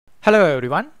Hello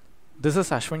everyone, this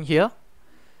is Ashwin here.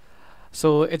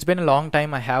 So it's been a long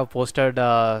time I have posted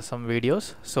some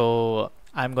videos, so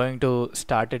I'm going to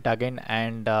start it again,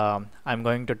 and I'm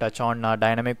going to touch on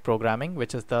dynamic programming,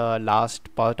 which is the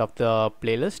last part of the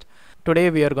playlist.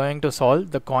 Today we are going to solve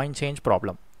the coin change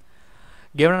problem.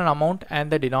 Given an amount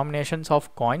and the denominations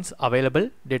of coins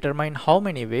available, determine how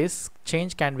many ways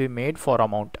change can be made for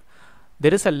amount.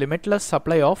 There is a limitless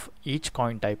supply of each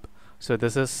coin type. So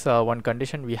this is one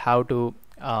condition we have to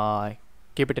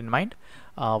keep it in mind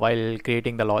while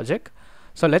creating the logic.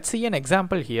 So let's see an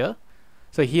example here.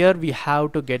 So here we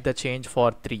have to get the change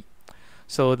for 3.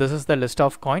 So this is the list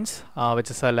of coins which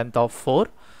is a length of 4.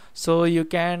 So you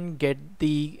can get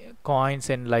the coins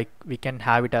in, like, we can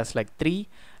have it as like 3,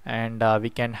 and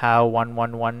we can have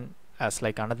 111 as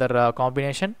like another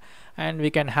combination, and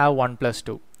we can have 1 plus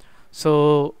 2.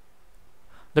 So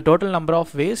the total number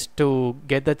of ways to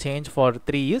get the change for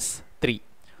 3 is 3.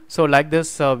 So like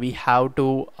this we have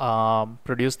to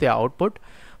produce the output.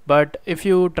 But if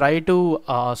you try to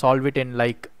solve it in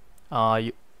like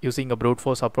using a brute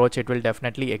force approach, it will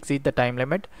definitely exceed the time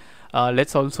limit.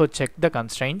 Let's also check the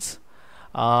constraints.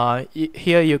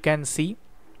 Here you can see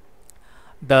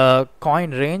the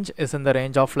coin range is in the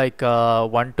range of like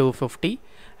 1 to 50,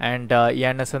 and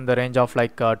n is in the range of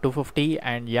like 250,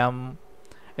 and m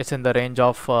it's in the range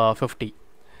of 50.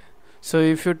 So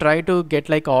if you try to get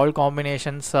like all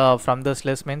combinations from this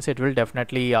list, means it will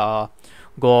definitely go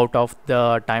out of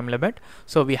the time limit.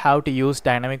 So we have to use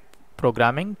dynamic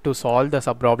programming to solve the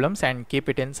subproblems and keep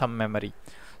it in some memory.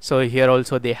 So here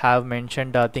also they have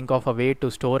mentioned think of a way to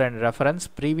store and reference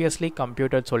previously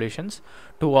computed solutions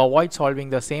to avoid solving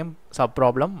the same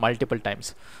subproblem multiple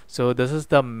times. So this is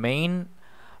the main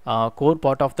core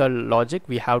part of the logic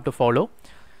we have to follow.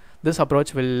 This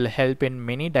approach will help in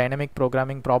many dynamic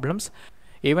programming problems.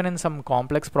 Even in some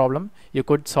complex problem, you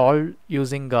could solve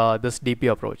using this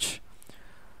DP approach.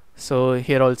 So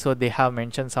here also they have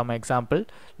mentioned some example,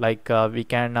 like we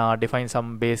can define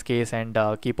some base case and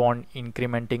keep on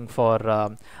incrementing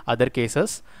for other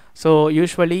cases. So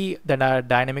usually the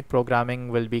dynamic programming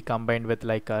will be combined with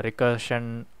like a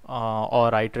recursion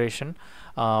or iteration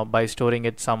by storing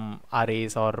it some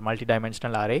arrays or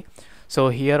multidimensional array. So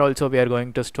here also we are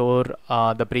going to store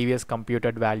the previous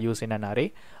computed values in an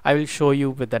array. I will show you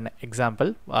with an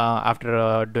example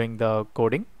after doing the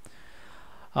coding.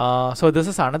 So this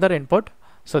is another input.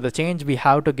 So the change we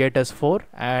have to get is 4,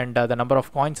 and the number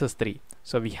of coins is 3.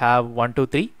 So we have 1, 2,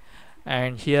 3,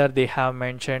 and here they have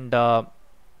mentioned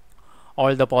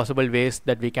all the possible ways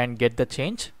that we can get the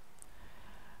change.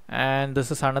 And this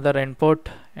is another input,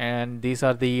 and these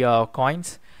are the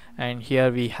coins, and here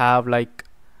we have like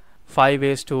 5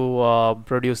 ways to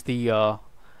produce the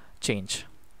change.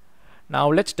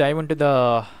 Now let's dive into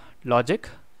the logic.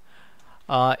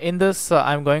 In this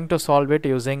I'm going to solve it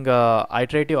using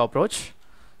iterative approach.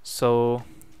 So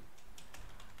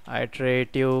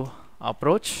iterative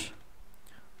approach.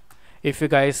 If you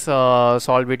guys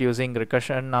solve it using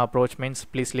recursion approach, means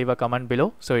please leave a comment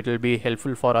below, so it will be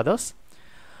helpful for others.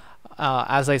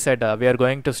 As I said, we are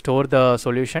going to store the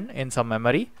solution in some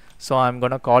memory. So I'm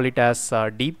going to call it as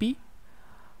dp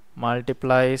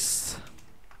multiplies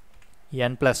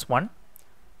n plus 1.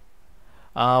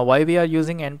 Why we are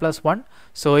using n plus 1?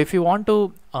 So if you want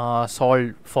to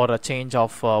solve for a change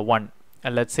of 1,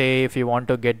 and let's say if you want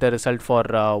to get the result for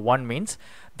 1, means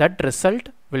that result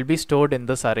will be stored in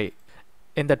this array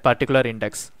in that particular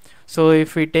index. So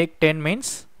if we take 10,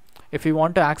 means if you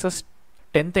want to access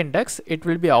 10th index, it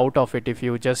will be out of it if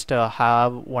you just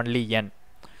have only n.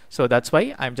 So that's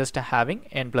why I'm just having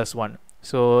n plus 1.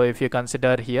 So if you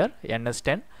consider here n is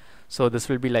 10, so this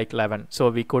will be like 11. So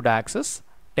we could access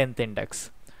 10th index.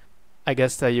 I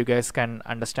guess you guys can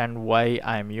understand why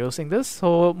I'm using this.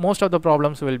 So most of the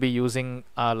problems will be using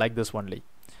like this only.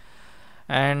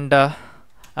 And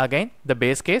again the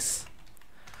base case.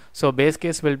 So base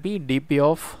case will be dp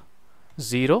of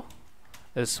 0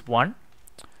 is 1.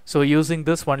 So using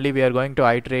this only we are going to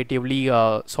iteratively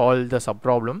solve the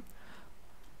subproblem,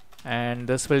 and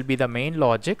this will be the main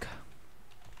logic.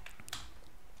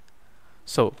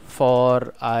 So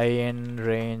for I in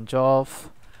range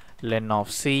of len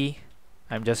of c,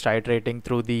 I'm just iterating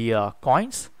through the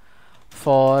coins.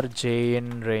 For j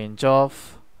in range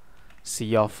of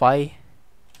c of I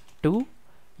to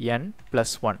n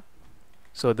plus 1.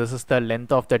 So this is the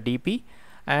length of the dp,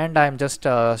 and I'm just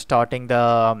starting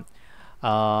the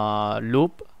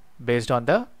loop based on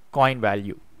the coin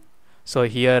value. So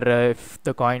here if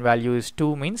the coin value is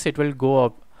 2, means it will go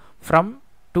up from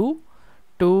 2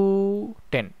 to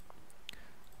 10.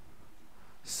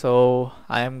 So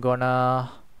I am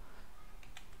gonna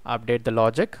update the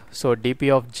logic. So dp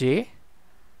of j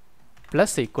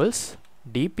plus equals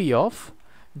dp of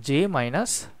j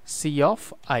minus c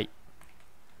of I,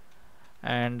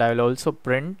 and I will also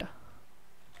print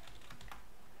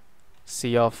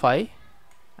c of I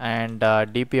and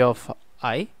dp of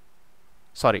I,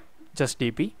 sorry, just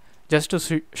dp, just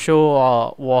to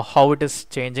show how it is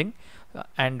changing,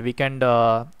 and we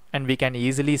can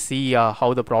easily see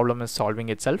how the problem is solving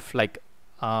itself, like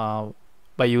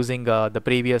by using the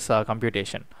previous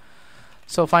computation.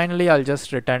 So finally I'll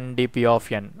just return dp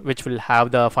of n, which will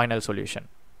have the final solution.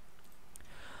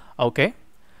 Okay,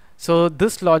 so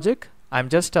this logic I'm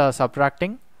just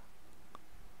subtracting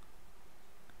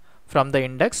from the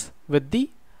index with the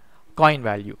coin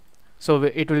value, so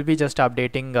it will be just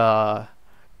updating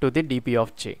to the dp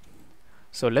of j.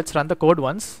 So let's run the code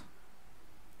once.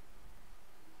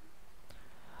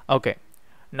 Okay,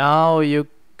 now you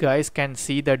guys can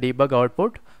see the debug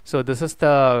output. So this is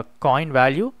the coin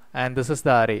value and this is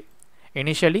the array.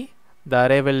 Initially the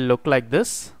array will look like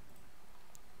this: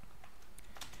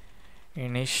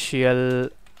 initial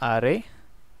array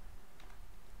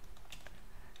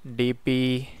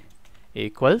dp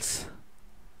equals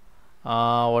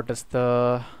what is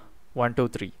the 1 2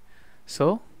 3.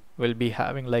 So we'll be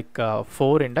having like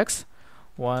 4 index,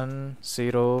 1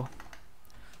 0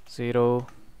 0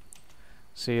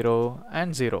 0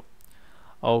 and 0.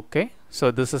 Okay, so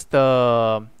this is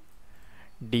the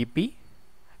dp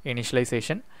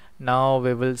initialization. Now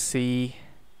we will see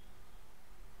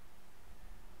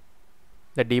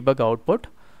the debug output.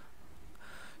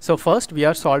 So first we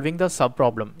are solving the sub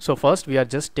problem. So first we are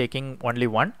just taking only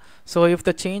 1. So if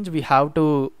the change we have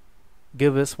to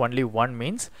give is only 1,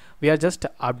 means we are just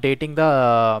updating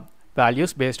the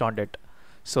values based on it.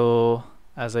 So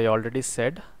as I already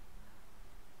said,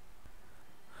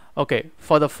 okay,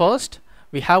 for the first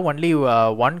we have only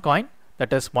 1 coin,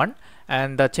 that is 1,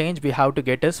 and the change we have to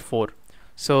get is 4.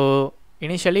 So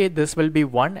initially this will be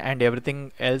 1 and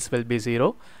everything else will be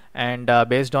 0, and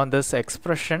based on this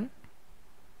expression,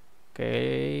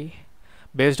 okay,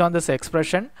 based on this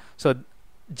expression, so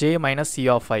j minus c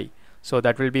of I, so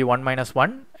that will be 1 minus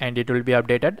 1 and it will be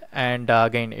updated, and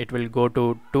again it will go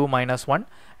to 2 minus 1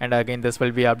 and again this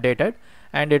will be updated,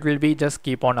 and it will be just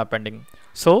keep on appending.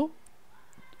 So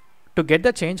to get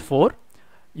the change 4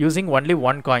 using only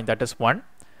 1 coin, that is 1,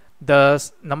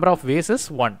 the number of ways is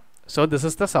 1. So this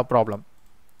is the sub problem.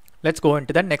 Let's go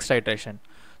into the next iteration.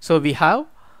 So we have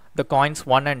the coins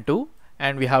 1 and 2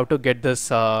 and we have to get this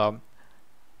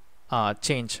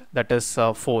change, that is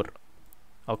 4.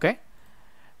 Okay,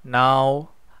 now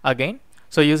again,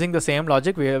 so using the same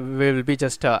logic we will be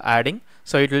just adding.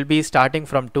 So it will be starting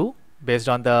from 2 based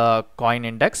on the coin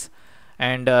index,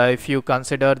 and if you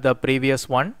consider the previous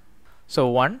one, so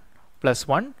 1 plus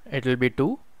 1 it will be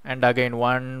 2, and again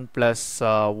 1 plus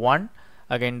 1,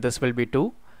 again this will be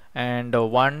 2, and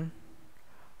 1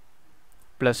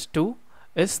 plus 2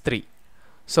 is 3.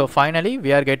 So finally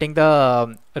we are getting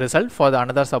the result for the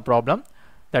another sub problem,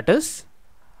 that is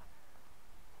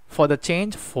for the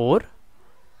change 4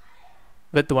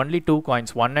 with only 2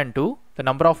 coins 1 and 2, the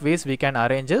number of ways we can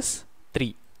arrange is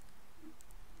 3.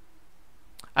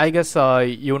 I guess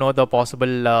you know the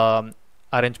possible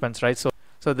arrangements, right?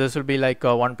 So this will be like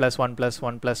 1 plus 1 plus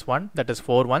 1 plus 1, that is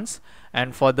 4 ones,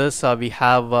 and for this we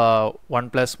have 1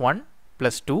 plus 1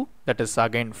 plus 2, that is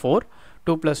again 4,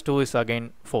 2 plus 2 is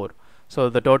again 4. So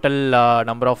the total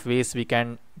number of ways we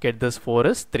can get this 4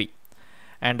 is 3,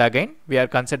 and again we are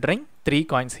considering 3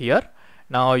 coins here.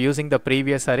 Now using the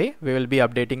previous array we will be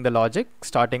updating the logic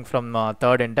starting from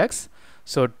third index.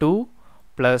 So 2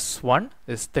 plus 1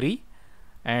 is 3,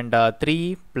 and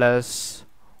 3 plus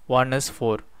 1 is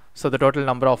 4. So the total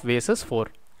number of ways is 4.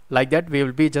 Like that we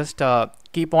will be just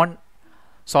keep on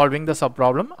solving the sub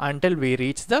problem until we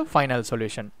reach the final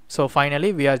solution. So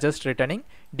finally we are just returning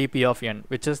dp of n,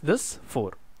 which is this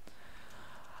 4.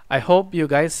 I hope you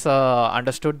guys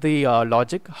understood the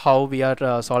logic, how we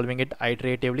are solving it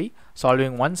iteratively,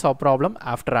 solving one sub problem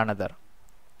after another.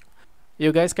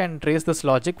 You guys can trace this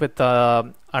logic with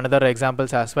another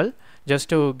examples as well, just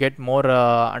to get more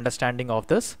understanding of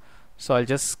this. So I'll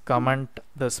just comment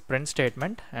this print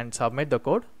statement and submit the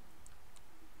code.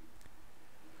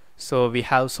 So we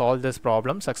have solved this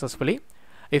problem successfully.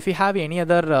 If you have any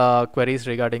other queries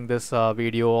regarding this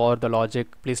video or the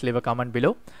logic, please leave a comment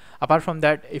below. Apart from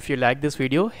that, if you like this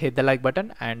video, hit the like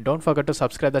button and don't forget to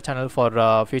subscribe the channel for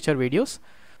future videos.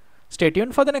 Stay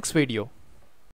tuned for the next video.